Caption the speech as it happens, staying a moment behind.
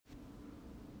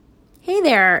Hey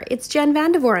there, it's Jen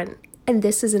Vandevoren, and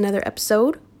this is another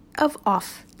episode of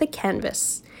Off the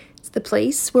Canvas. It's the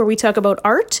place where we talk about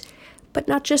art, but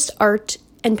not just art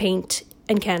and paint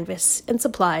and canvas and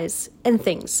supplies and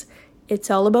things. It's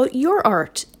all about your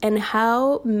art and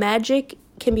how magic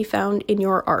can be found in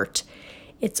your art.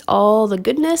 It's all the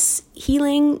goodness,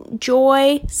 healing,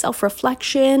 joy,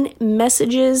 self-reflection,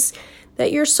 messages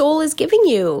that your soul is giving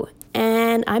you.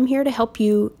 And I'm here to help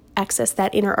you access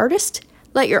that inner artist,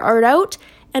 let your art out,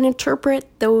 and interpret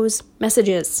those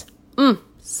messages.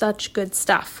 Such good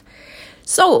stuff.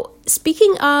 So,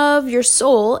 speaking of your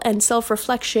soul and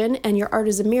self-reflection and your art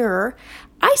as a mirror,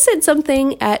 I said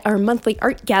something at our monthly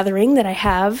art gathering that I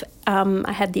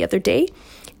had the other day,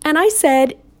 and I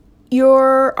said,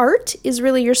 your art is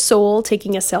really your soul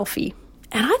taking a selfie.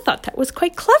 And I thought that was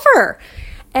quite clever.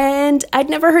 And I'd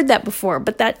never heard that before,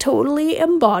 but that totally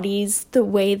embodies the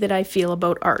way that I feel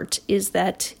about art, is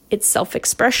that it's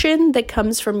self-expression that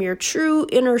comes from your true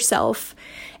inner self,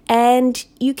 and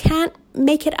you can't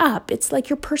make it up. It's like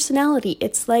your personality.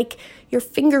 It's like your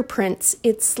fingerprints.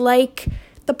 It's like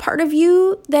the part of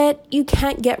you that you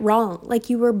can't get wrong, like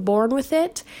you were born with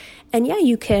it. And yeah,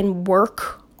 you can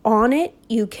work on it.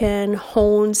 You can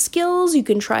hone skills. You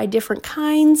can try different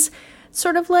kinds.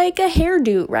 Sort of like a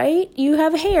hairdo, right? You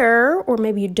have hair, or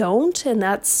maybe you don't, and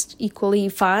that's equally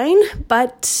fine.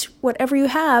 But whatever you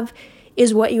have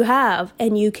is what you have,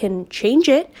 and you can change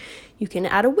it. You can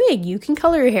add a wig, you can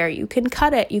color your hair, you can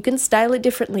cut it, you can style it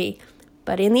differently.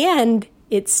 But in the end,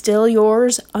 it's still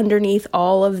yours underneath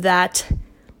all of that,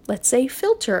 let's say,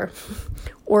 filter,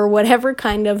 or whatever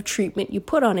kind of treatment you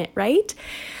put on it, right?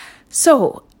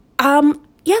 So,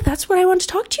 that's what I want to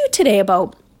talk to you today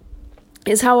about.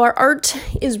 Is how our art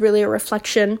is really a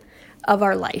reflection of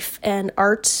our life. And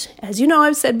art, as you know,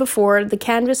 I've said before, the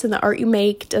canvas and the art you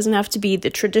make doesn't have to be the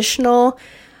traditional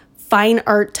fine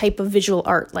art type of visual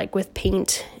art, like with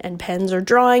paint and pens or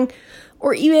drawing,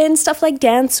 or even stuff like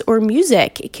dance or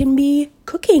music. It can be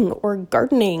cooking or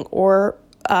gardening or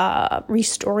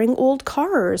restoring old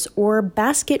cars or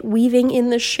basket weaving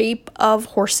in the shape of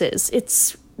horses.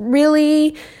 It's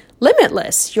really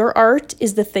limitless. Your art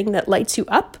is the thing that lights you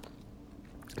up.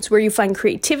 It's where you find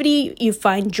creativity, you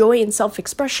find joy and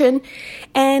self-expression,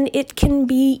 and it can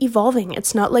be evolving.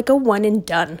 It's not like a one and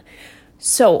done.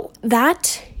 So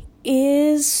that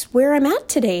is where I'm at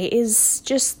today, is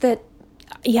just that,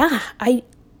 I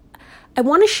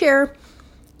want to share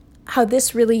how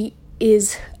this really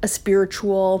is a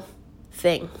spiritual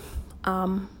thing.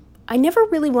 I never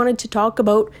really wanted to talk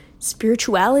about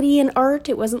spirituality in art.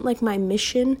 It wasn't like my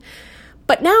mission.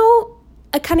 But now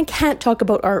I kind of can't talk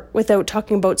about art without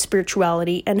talking about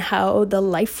spirituality and how the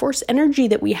life force energy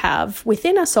that we have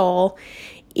within us all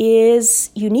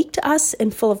is unique to us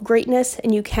and full of greatness,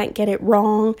 and you can't get it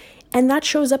wrong. And that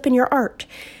shows up in your art.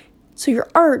 So your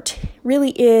art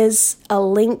really is a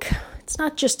link. It's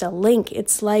not just a link.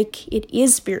 It's like it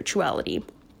is spirituality.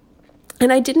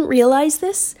 And I didn't realize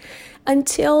this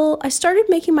until I started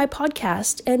making my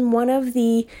podcast. And one of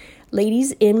the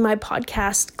ladies in my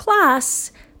podcast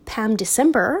class, Pam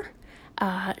December,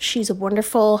 she's a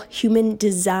wonderful human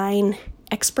design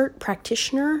expert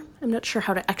practitioner. I'm not sure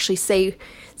how to actually say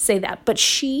that, but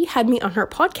she had me on her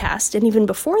podcast. And even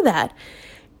before that,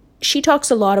 she talks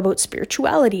a lot about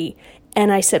spirituality.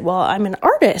 And I said, well, I'm an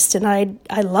artist and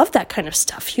I love that kind of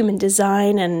stuff, human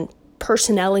design and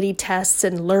personality tests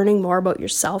and learning more about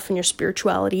yourself and your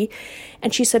spirituality.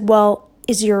 And she said, well,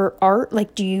 is your art,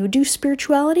 like, do you do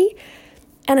spirituality?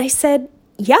 And I said,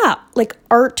 yeah, like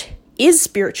art is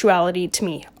spirituality to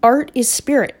me. Art is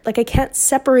spirit. Like I can't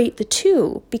separate the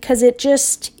two because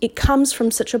it comes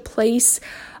from such a place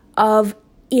of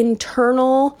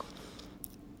internal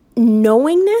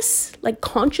knowingness, like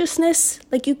consciousness.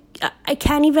 Like I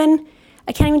can't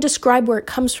even describe where it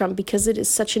comes from because it is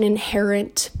such an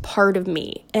inherent part of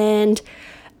me. And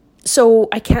so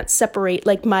I can't separate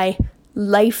like my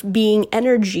life being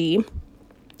energy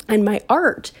and my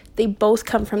art. They both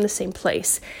come from the same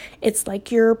place. It's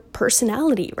like your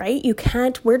personality, right?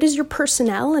 Where does your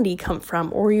personality come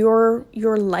from? Or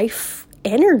your life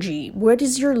energy? What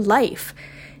is your life?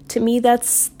 To me,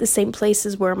 that's the same place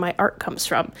as where my art comes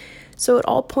from. So it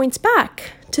all points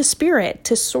back to spirit,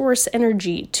 to source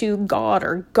energy, to God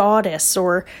or goddess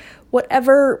or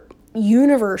whatever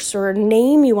universe or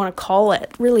name you want to call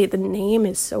it. Really, the name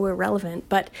is so irrelevant.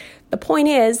 But the point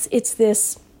is, it's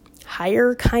this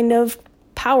higher kind of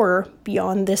power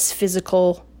beyond this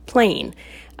physical plane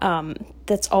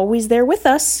that's always there with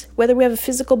us, whether we have a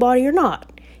physical body or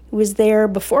not. It was there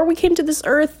before we came to this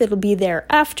earth. It'll be there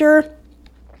after.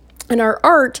 And our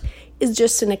art is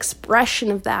just an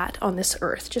expression of that on this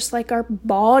earth, just like our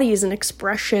body is an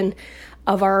expression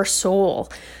of our soul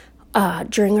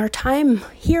during our time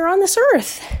here on this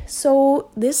earth. So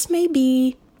this may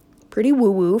be pretty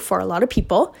woo-woo for a lot of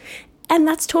people, and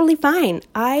that's totally fine.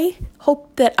 I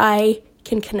hope that I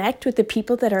can connect with the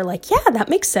people that are like, yeah, that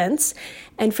makes sense.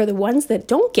 And for the ones that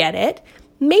don't get it,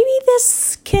 maybe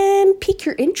this can pique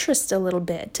your interest a little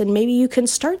bit, and maybe you can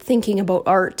start thinking about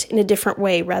art in a different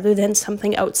way rather than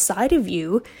something outside of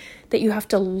you that you have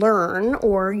to learn,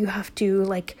 or you have to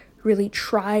like really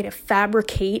try to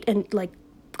fabricate and like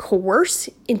coerce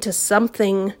into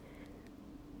something,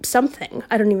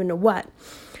 I don't even know what.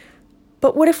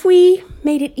 But what if we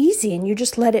made it easy and you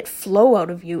just let it flow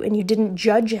out of you and you didn't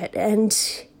judge it, and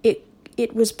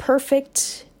it was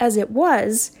perfect as it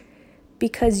was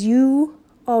because you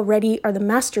already are the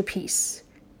masterpiece?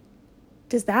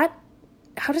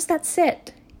 How does that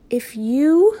sit? If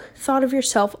you thought of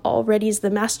yourself already as the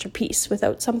masterpiece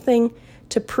without something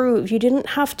to prove, you didn't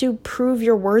have to prove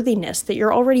your worthiness, that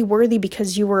you're already worthy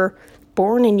because you were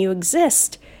born and you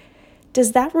exist,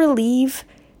 does that relieve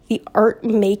the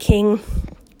art-making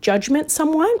judgment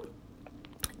somewhat?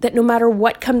 That no matter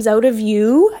what comes out of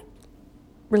you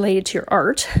related to your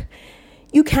art,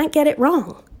 you can't get it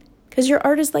wrong. Because your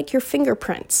art is like your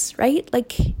fingerprints, right?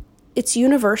 Like, it's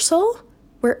universal,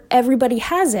 where everybody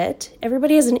has it.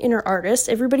 Everybody has an inner artist.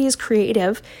 Everybody is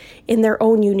creative in their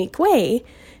own unique way,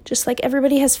 just like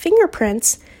everybody has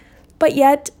fingerprints, but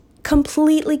yet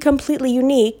completely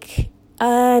unique,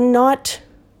 not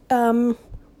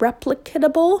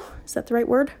replicatable. Is that the right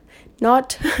word?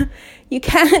 Not, you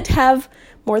can't have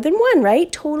more than one,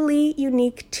 right? Totally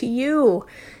unique to you.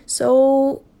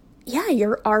 So yeah,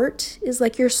 your art is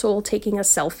like your soul taking a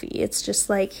selfie. It's just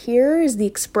like, here is the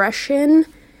expression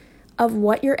of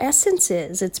what your essence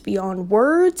is. It's beyond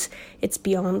words. It's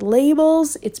beyond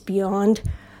labels. It's beyond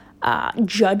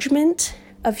judgment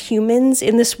of humans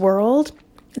in this world.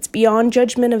 It's beyond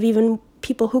judgment of even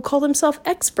people who call themselves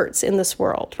experts in this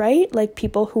world, right? Like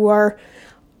people who are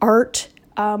art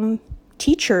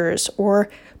teachers or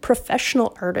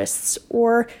professional artists,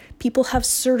 or people have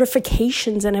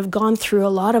certifications and have gone through a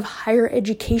lot of higher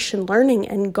education learning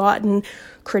and gotten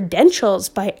credentials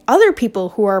by other people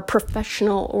who are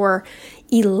professional or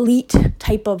elite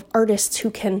type of artists who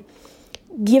can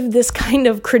give this kind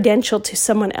of credential to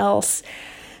someone else.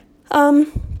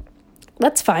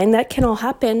 That's fine. That can all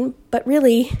happen. But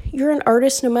really, you're an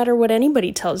artist no matter what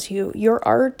anybody tells you. Your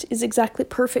art is exactly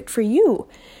perfect for you.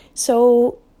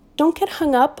 So don't get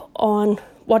hung up on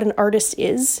what an artist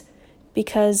is,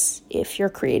 because if you're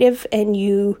creative and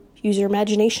you use your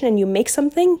imagination and you make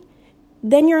something,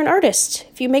 then you're an artist.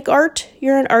 If you make art,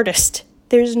 you're an artist.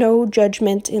 There's no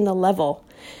judgment in the level.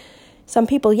 Some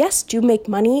people, yes, do make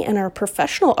money and are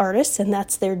professional artists, and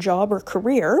that's their job or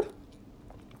career.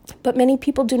 But many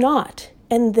people do not,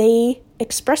 and they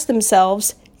express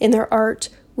themselves in their art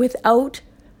without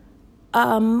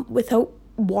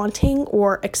wanting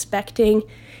or expecting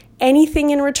anything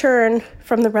in return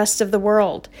from the rest of the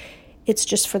world. It's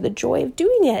just for the joy of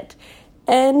doing it.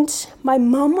 And my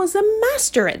mom was a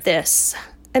master at this.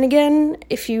 And again,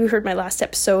 if you heard my last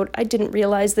episode, I didn't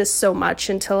realize this so much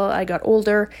until I got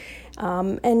older,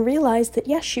 and realized that,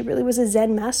 yes, she really was a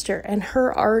Zen master, and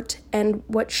her art and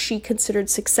what she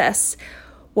considered success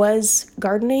was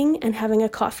gardening and having a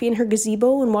coffee in her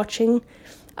gazebo and watching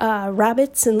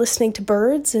rabbits and listening to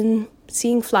birds and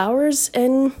seeing flowers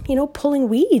and, pulling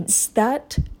weeds.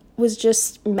 That was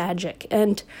just magic.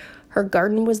 And her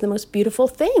garden was the most beautiful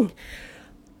thing.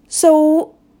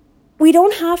 So we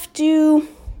don't have to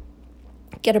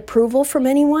get approval from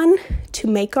anyone to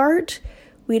make art.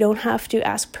 We don't have to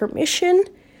ask permission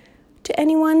to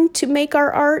anyone to make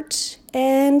our art.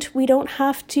 And we don't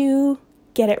have to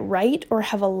get it right or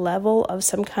have a level of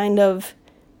some kind of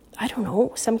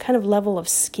level of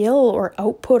skill or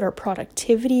output or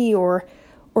productivity or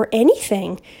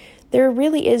anything. There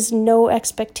really is no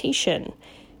expectation,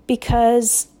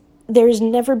 because there's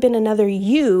never been another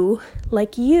you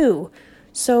like you.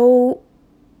 So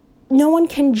no one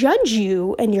can judge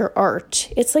you and your art.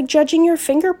 It's like judging your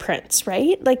fingerprints,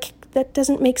 right? Like, that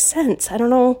doesn't make sense. I don't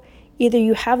know, either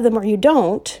you have them or you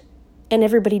don't, and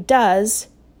everybody does.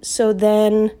 So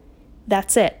then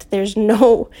that's it. There's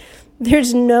no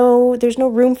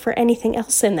room for anything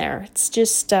else in there. It's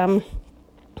just,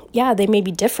 they may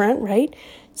be different, right?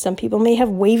 Some people may have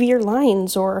wavier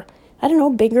lines, or I don't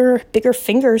know, bigger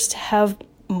fingers to have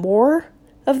more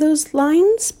of those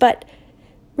lines, but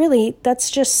really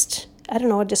that's just,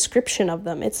 a description of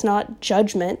them. It's not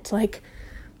judgment, like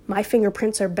my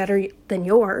fingerprints are better than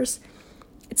yours.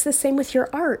 It's the same with your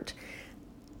art.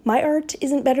 My art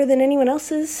isn't better than anyone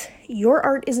else's. Your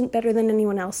art isn't better than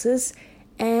anyone else's.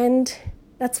 And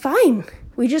that's fine.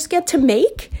 We just get to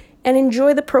make and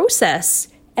enjoy the process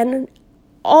and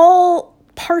all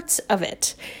parts of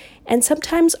it. And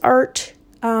sometimes art,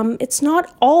 it's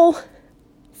not all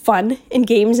fun and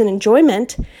games and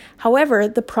enjoyment. However,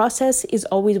 the process is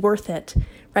always worth it,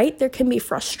 right? There can be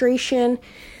frustration,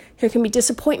 there can be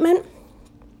disappointment,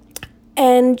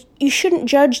 and you shouldn't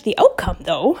judge the outcome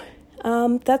though.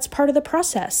 That's part of the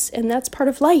process and that's part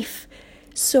of life.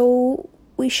 So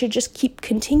we should just keep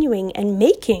continuing and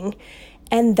making,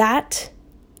 and that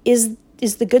is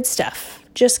the good stuff.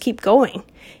 Just keep going.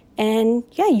 And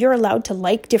yeah, you're allowed to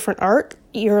like different art.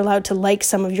 You're allowed to like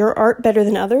some of your art better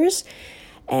than others.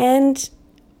 And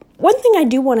one thing I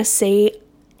do want to say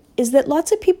is that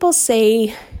lots of people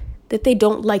say that they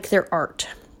don't like their art.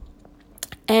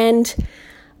 And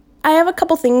I have a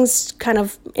couple things kind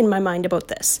of in my mind about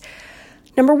this.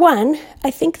 Number one,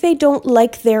 I think they don't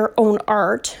like their own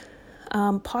art,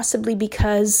 possibly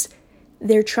because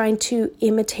they're trying to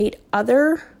imitate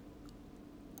other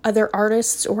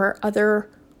artists or other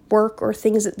work or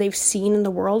things that they've seen in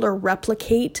the world, or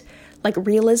replicate like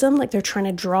realism, like they're trying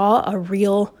to draw a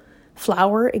real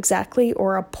flower exactly,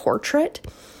 or a portrait.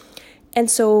 And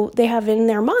so they have in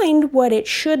their mind what it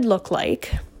should look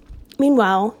like.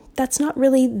 Meanwhile, that's not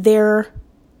really their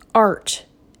art.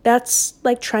 That's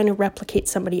like trying to replicate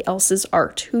somebody else's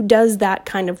art who does that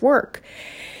kind of work.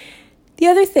 The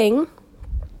other thing,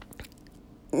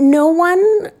 no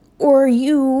one or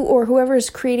you or whoever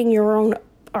is creating your own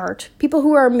art, people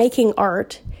who are making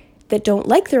art that don't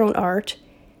like their own art,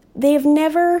 they have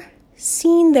never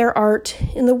seen their art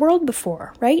in the world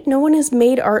before, right? No one has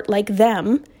made art like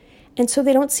them, and so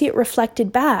they don't see it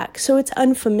reflected back. So it's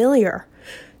unfamiliar.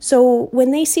 So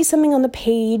when they see something on the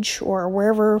page or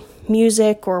wherever,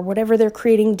 music or whatever they're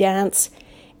creating, dance,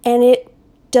 and it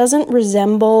doesn't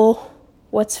resemble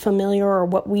what's familiar or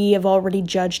what we have already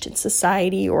judged in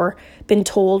society or been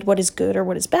told what is good or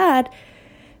what is bad,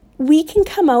 we can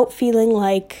come out feeling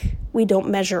like we don't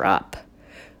measure up.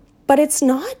 But it's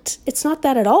not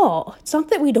that at all. It's not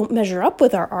that we don't measure up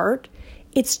with our art.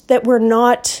 It's that we're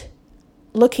not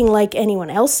looking like anyone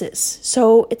else's.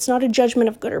 So it's not a judgment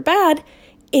of good or bad.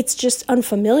 It's just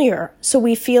unfamiliar. So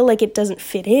we feel like it doesn't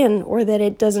fit in or that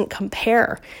it doesn't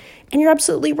compare. And you're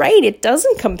absolutely right. It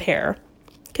doesn't compare,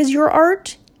 because your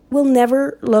art will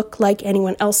never look like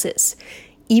anyone else's.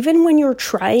 Even when you're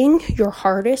trying your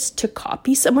hardest to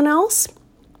copy someone else,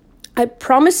 I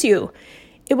promise you,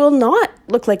 it will not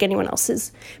look like anyone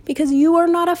else's, because you are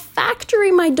not a factory,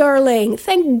 my darling.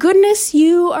 Thank goodness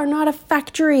you are not a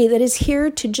factory that is here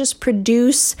to just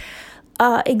produce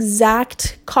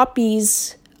exact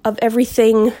copies of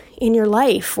everything in your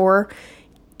life. Or,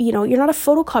 you're not a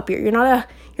photocopier. You're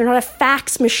not a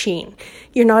fax machine.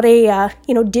 You're not a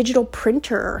digital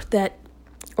printer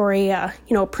or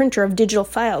a printer of digital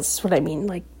files. That's what I mean,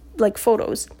 like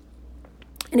photos.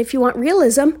 And if you want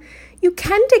realism, you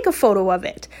can take a photo of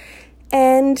it.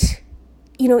 And,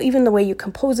 even the way you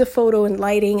compose a photo and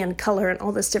lighting and color and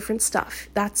all this different stuff,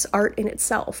 that's art in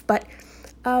itself. But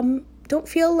don't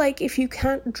feel like if you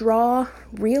can't draw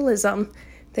realism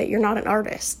that you're not an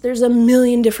artist. There's a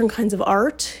million different kinds of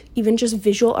art, even just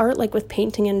visual art, like with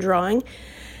painting and drawing.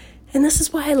 And this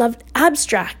is why I love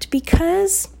abstract,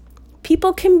 because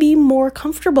people can be more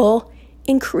comfortable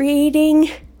in creating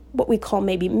what we call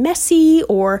maybe messy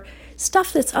or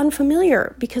stuff that's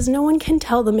unfamiliar, because no one can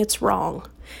tell them it's wrong.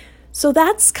 So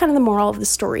that's kind of the moral of the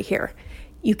story here.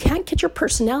 You can't get your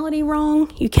personality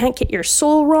wrong. You can't get your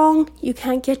soul wrong. You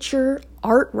can't get your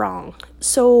art wrong.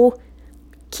 So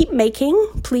keep making,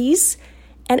 please.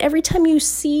 And every time you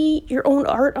see your own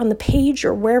art on the page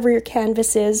or wherever your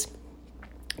canvas is,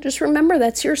 just remember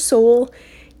that's your soul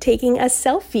taking a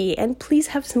selfie. And please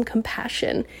have some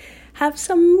compassion. Have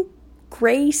some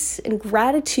grace and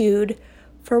gratitude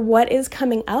for what is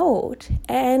coming out.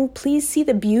 And please see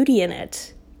the beauty in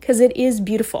it, because it is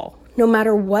beautiful. No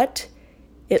matter what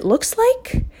it looks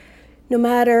like, no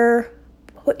matter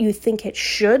what you think it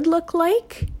should look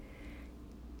like,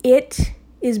 it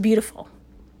is beautiful.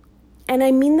 And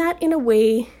I mean that in a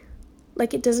way,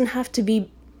 like it doesn't have to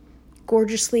be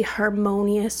gorgeously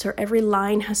harmonious or every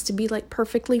line has to be like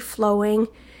perfectly flowing.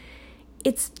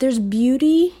 There's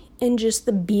beauty in just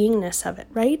the beingness of it,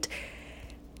 right?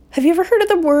 Have you ever heard of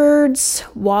the words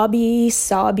wabi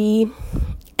sabi?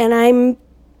 And I'm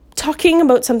talking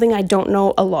about something I don't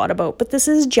know a lot about, but this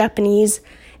is Japanese,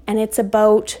 and it's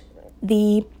about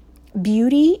the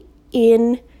beauty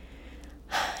in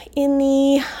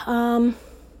the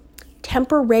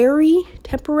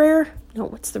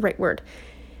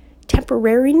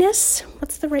temporariness,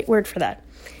 what's the right word for that?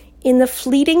 In the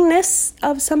fleetingness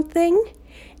of something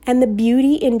and the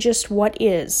beauty in just what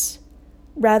is,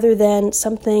 rather than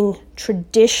something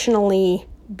traditionally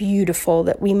beautiful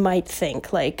that we might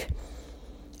think, like,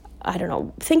 I don't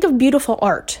know, think of beautiful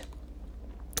art.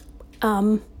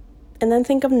 And then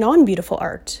think of non-beautiful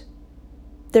art.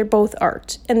 They're both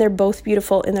art, and they're both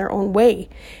beautiful in their own way.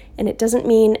 And it doesn't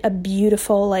mean a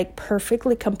beautiful, like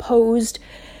perfectly composed,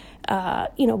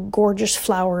 gorgeous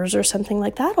flowers or something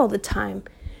like that all the time.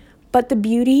 But the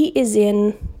beauty is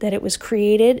in that it was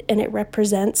created and it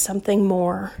represents something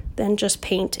more than just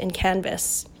paint and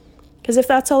canvas. Because if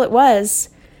that's all it was,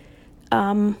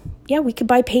 we could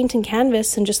buy paint and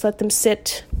canvas and just let them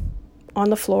sit on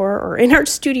the floor or in our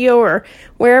studio or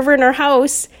wherever in our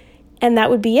house, and that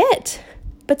would be it.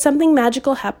 But something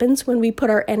magical happens when we put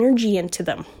our energy into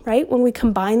them, right? When we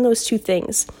combine those two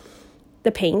things,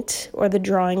 the paint or the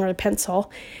drawing or the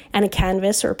pencil and a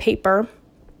canvas or paper,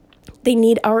 they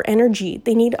need our energy.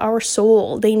 They need our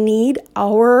soul. They need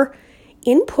our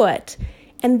input.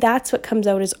 And that's what comes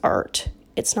out as art.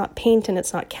 It's not paint and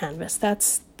it's not canvas.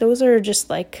 Those are just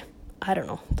like, I don't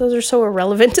know. Those are so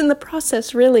irrelevant in the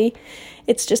process, really.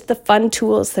 It's just the fun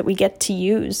tools that we get to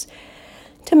use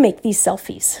to make these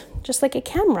selfies, just like a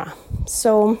camera.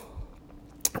 So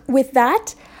with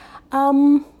that,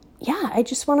 I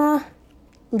just want to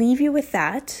leave you with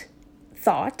that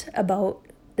thought about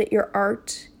that your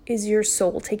art is your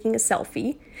soul taking a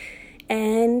selfie,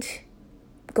 and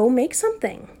go make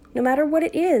something, no matter what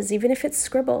it is, even if it's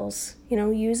scribbles.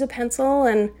 Use a pencil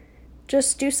and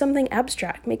just do something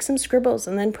abstract, make some scribbles,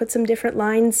 and then put some different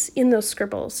lines in those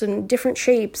scribbles and different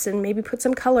shapes, and maybe put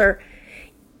some color.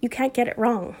 You can't get it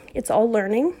wrong. It's all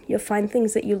learning. You'll find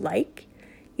things that you like.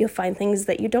 You'll find things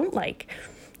that you don't like.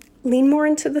 Lean more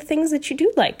into the things that you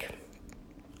do like.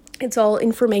 It's all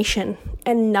information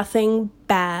and nothing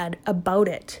bad about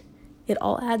it. It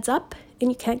all adds up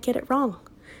and you can't get it wrong.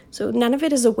 So none of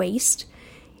it is a waste.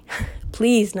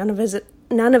 Please, none of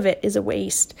it is a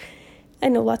waste. I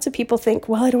know lots of people think,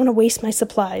 well, I don't want to waste my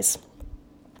supplies.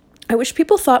 I wish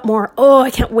people thought more,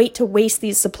 I can't wait to waste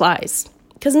these supplies.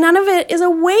 Because none of it is a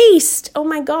waste. Oh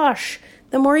my gosh.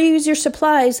 The more you use your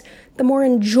supplies, the more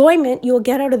enjoyment you'll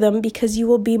get out of them, because you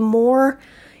will be more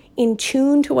in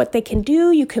tune to what they can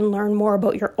do. You can learn more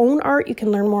about your own art. You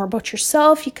can learn more about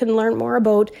yourself. You can learn more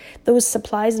about those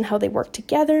supplies and how they work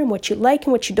together and what you like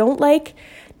and what you don't like.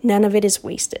 None of it is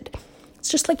wasted. It's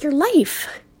just like your life.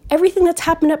 Everything that's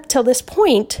happened up till this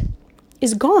point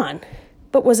is gone.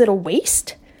 But was it a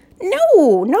waste?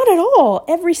 No, not at all.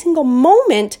 Every single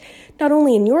moment, not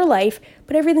only in your life,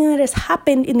 but everything that has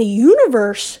happened in the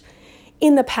universe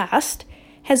in the past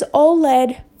has all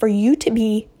led for you to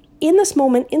be in this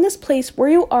moment, in this place where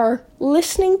you are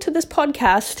listening to this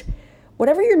podcast,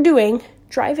 whatever you're doing,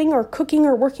 driving or cooking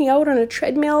or working out on a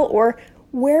treadmill or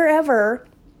wherever.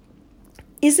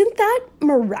 Isn't that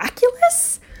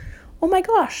miraculous? Oh my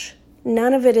gosh,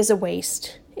 none of it is a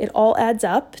waste. It all adds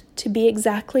up to be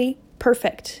exactly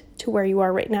perfect to where you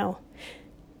are right now.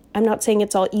 I'm not saying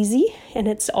it's all easy and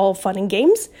it's all fun and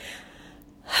games.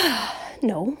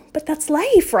 No, but that's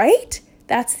life, right?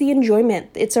 That's the enjoyment.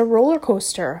 It's a roller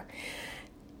coaster.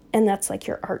 And that's like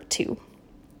your art too.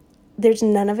 There's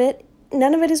none of it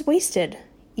is wasted.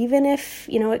 Even if,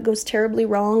 it goes terribly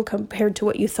wrong compared to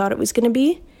what you thought it was going to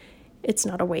be, it's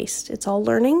not a waste. It's all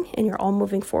learning and you're all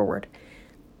moving forward.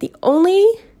 The only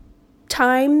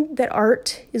time that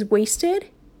art is wasted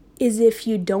is if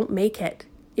you don't make it.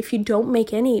 If you don't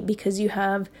make any because you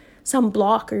have some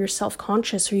block or you're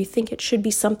self-conscious or you think it should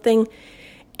be something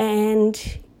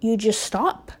and you just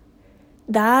stop.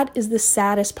 That is the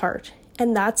saddest part.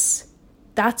 And that's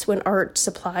when art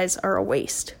supplies are a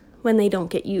waste, when they don't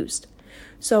get used.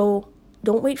 So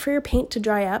don't wait for your paint to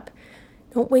dry up.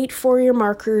 Don't wait for your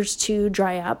markers to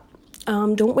dry up.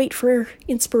 Don't wait for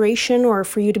inspiration or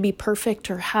for you to be perfect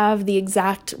or have the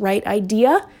exact right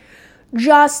idea.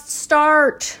 Just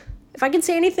start. If I can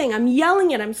say anything, I'm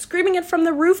yelling it. I'm screaming it from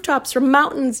the rooftops, from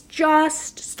mountains.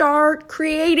 Just start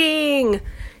creating.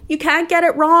 You can't get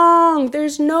it wrong.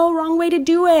 There's no wrong way to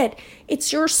do it.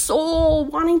 It's your soul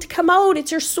wanting to come out.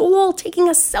 It's your soul taking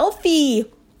a selfie.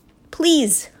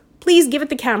 Please give it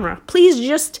the camera. Please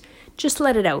just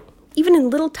let it out. Even in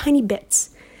little tiny bits.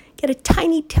 Get a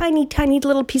tiny, tiny, tiny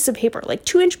little piece of paper, like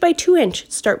 2-inch by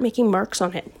 2-inch. Start making marks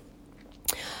on it.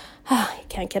 You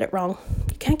can't get it wrong.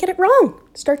 You can't get it wrong.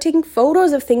 Start taking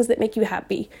photos of things that make you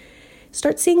happy.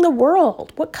 Start seeing the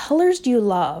world. What colors do you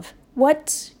love?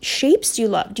 What shapes do you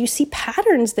love? Do you see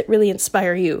patterns that really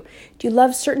inspire you? Do you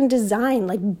love certain design,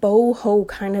 like boho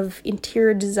kind of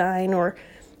interior design, or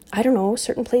I don't know,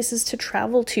 certain places to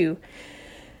travel to.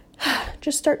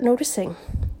 Just start noticing.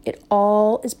 It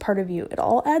all is part of you. It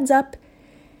all adds up,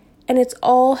 and it's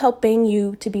all helping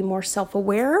you to be more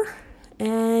self-aware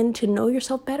and to know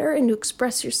yourself better and to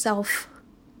express yourself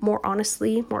more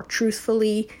honestly, more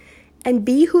truthfully, and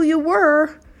be who you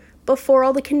were before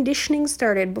all the conditioning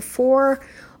started, before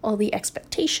all the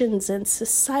expectations and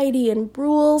society and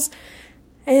rules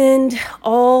and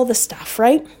all the stuff,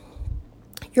 right?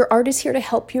 Your art is here to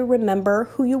help you remember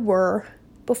who you were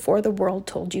before the world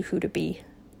told you who to be.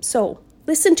 So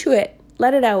listen to it,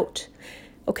 let it out.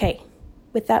 Okay,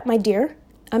 with that, my dear,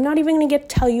 I'm not even going to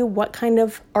tell you what kind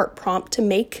of art prompt to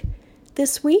make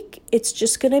this week. It's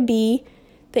just going to be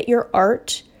that your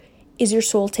art is your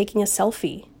soul taking a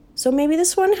selfie. So maybe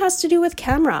this one has to do with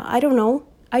camera. I don't know.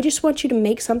 I just want you to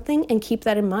make something and keep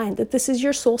that in mind, that this is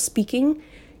your soul speaking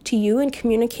to you and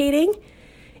communicating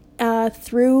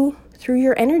through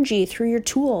your energy, through your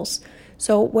tools.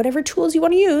 So whatever tools you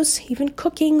want to use, even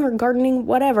cooking or gardening,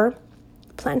 whatever,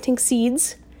 planting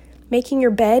seeds, making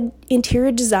your bed,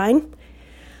 interior design,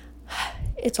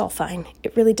 it's all fine.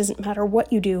 It really doesn't matter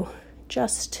what you do.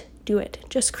 Just do it.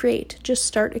 Just create. Just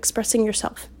start expressing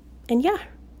yourself. And yeah,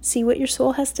 see what your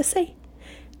soul has to say.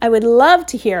 I would love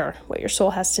to hear what your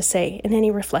soul has to say and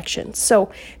any reflections.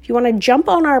 So if you want to jump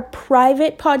on our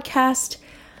private podcast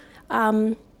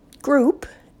group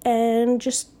and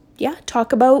just,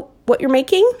 talk about what you're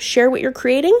making, share what you're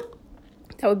creating,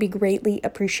 that would be greatly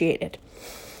appreciated.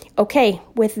 Okay,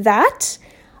 with that,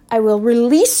 I will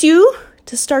release you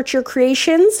to start your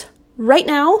creations right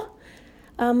now.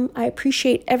 I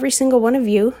appreciate every single one of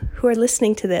you who are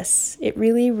listening to this. It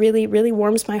really, really, really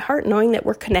warms my heart knowing that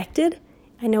we're connected.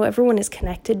 I know everyone is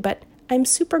connected, but I'm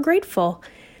super grateful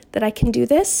that I can do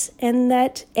this and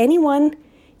that anyone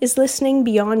is listening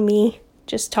beyond me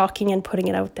just talking and putting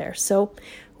it out there. So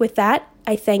with that,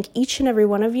 I thank each and every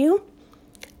one of you.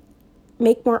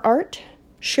 Make more art,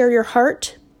 share your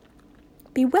heart,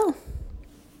 be well.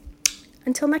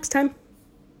 Until next time.